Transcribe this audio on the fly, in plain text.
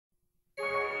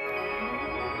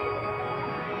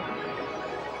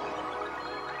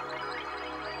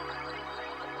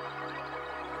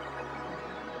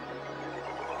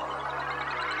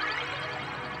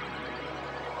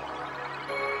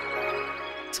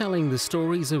telling the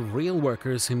stories of real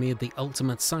workers who made the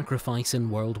ultimate sacrifice in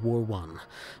World War I.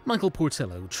 Michael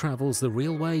Portillo travels the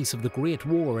real ways of the Great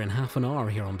War in half an hour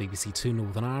here on BBC Two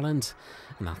Northern Ireland,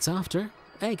 and that's after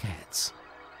Eggheads.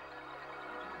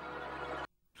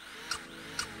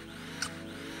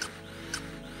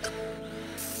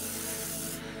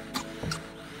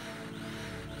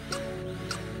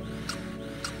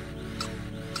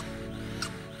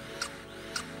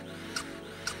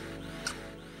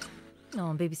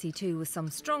 On BBC Two with some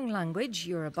strong language,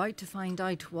 you're about to find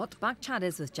out what back chat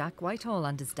is with Jack Whitehall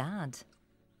and his dad.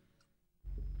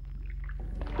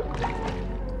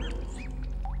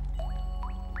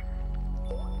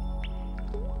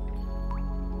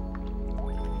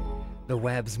 The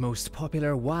web's most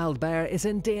popular wild bear is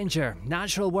in danger.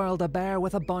 Natural World, a bear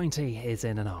with a bounty, is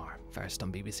in an hour. First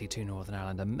on BBC Two Northern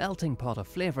Ireland, a melting pot of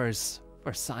flavours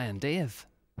for Si and Dave.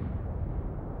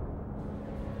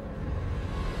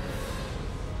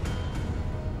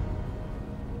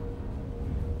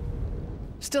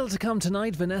 Still to come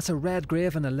tonight, Vanessa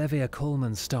Redgrave and Olivia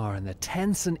Colman star in the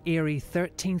tense and eerie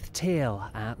 13th Tale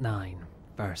at 9.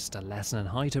 First, a lesson on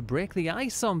how to break the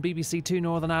ice on BBC Two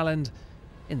Northern Ireland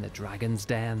in the Dragon's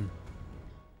Den.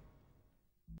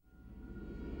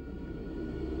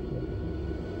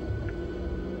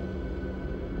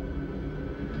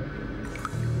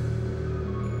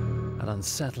 An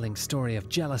unsettling story of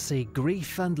jealousy,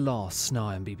 grief and loss now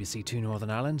on BBC Two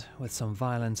Northern Ireland, with some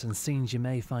violence and scenes you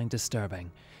may find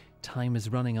disturbing. Time is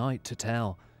running out to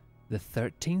tell the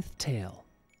 13th Tale.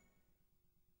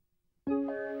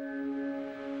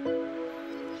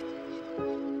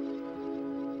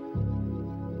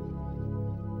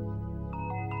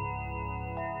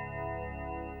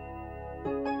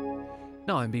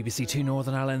 Now on BBC Two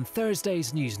Northern Ireland,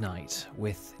 Thursday's Newsnight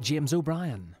with James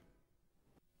O'Brien.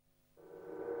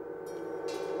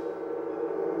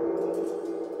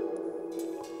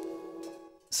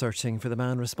 Searching for the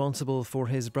man responsible for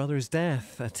his brother's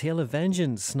death. A tale of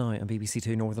vengeance now on BBC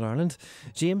Two Northern Ireland.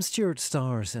 James Stewart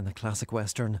stars in the classic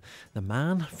western The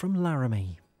Man from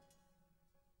Laramie.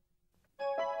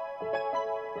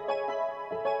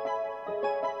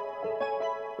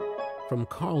 From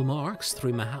Karl Marx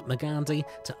through Mahatma Gandhi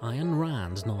to Ayn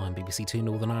Rand, now on BBC Two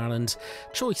Northern Ireland.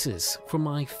 Choices from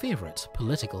my favourite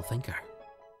political thinker.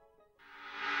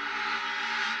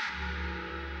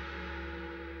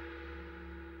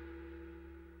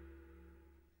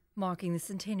 Marking the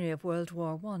centenary of World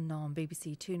War I on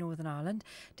BBC Two Northern Ireland,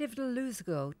 David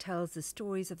Luzago tells the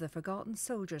stories of the forgotten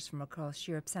soldiers from across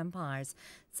Europe's empires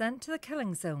sent to the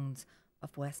killing zones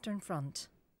of Western Front.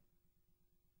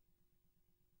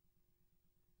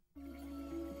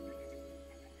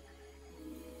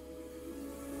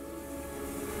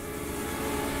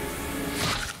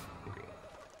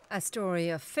 A story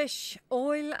of fish,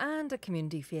 oil and a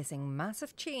community facing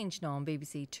massive change now on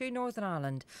BBC Two Northern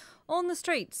Ireland on the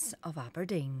streets of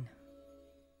Aberdeen.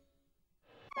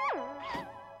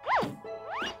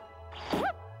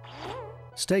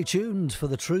 Stay tuned for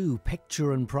the true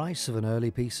picture and price of an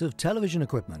early piece of television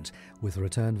equipment with a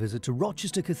return visit to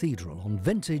Rochester Cathedral on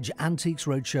Vintage Antiques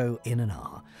Roadshow in an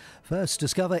hour. First,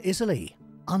 discover Italy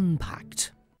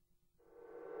unpacked.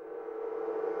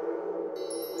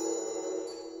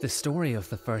 The story of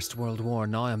the First World War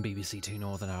now on BBC Two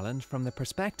Northern Ireland from the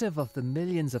perspective of the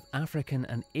millions of African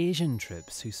and Asian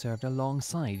troops who served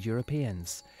alongside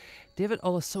Europeans. David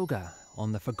Olusoga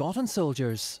on the forgotten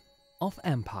soldiers of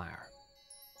Empire.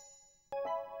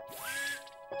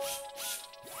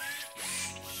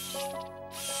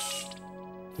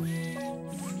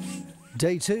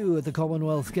 Day 2 at the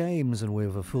Commonwealth Games, and we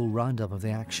have a full roundup of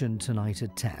the action tonight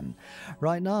at 10.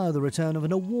 Right now, the return of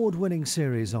an award-winning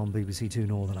series on BBC Two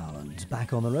Northern Ireland.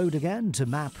 Back on the road again to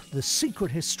map the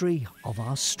secret history of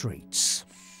our streets.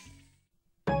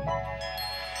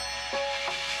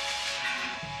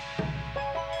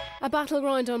 A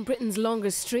battleground on Britain's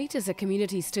longest street as a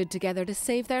community stood together to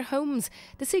save their homes.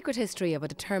 The secret history of a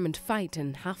determined fight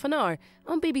in half an hour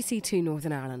on BBC Two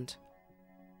Northern Ireland.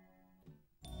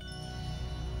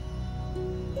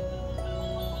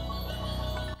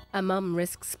 A mum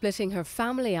risks splitting her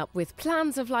family up with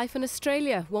plans of life in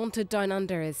Australia. Wanted Down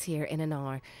Under is here in an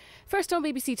hour. First on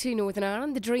BBC Two Northern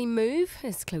Ireland, the dream move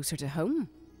is closer to home.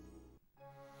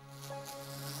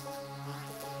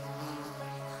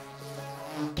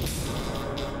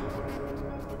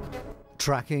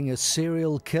 Tracking a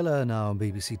serial killer now on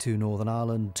BBC Two Northern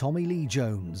Ireland, Tommy Lee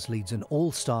Jones leads an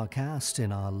all-star cast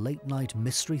in our late-night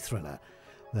mystery thriller.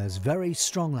 There's very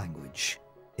strong language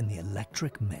in The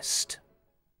Electric Mist.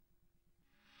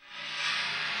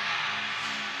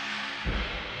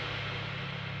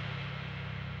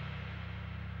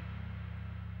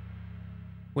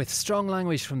 With strong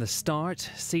language from the start,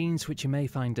 scenes which you may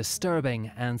find disturbing,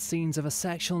 and scenes of a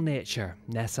sexual nature,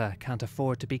 Nessa can't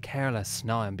afford to be careless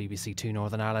now on BBC Two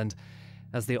Northern Ireland,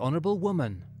 as The Honourable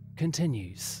Woman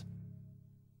continues.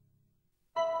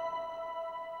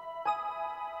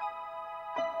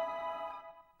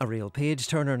 A real page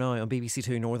turner now on BBC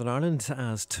Two Northern Ireland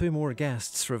as two more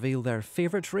guests reveal their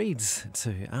favourite reads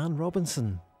to Anne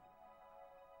Robinson.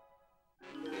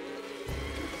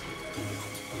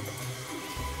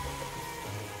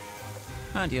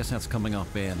 And yes, that's coming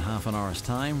up in half an hour's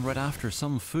time, right after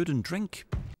some food and drink.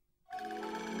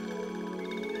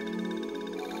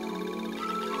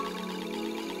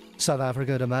 South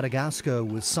Africa to Madagascar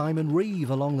with Simon Reeve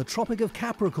along the Tropic of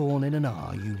Capricorn in an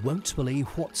hour. You won't believe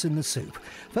what's in the soup.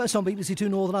 First on BBC Two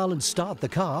Northern Ireland, Start the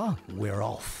Car, we're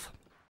off.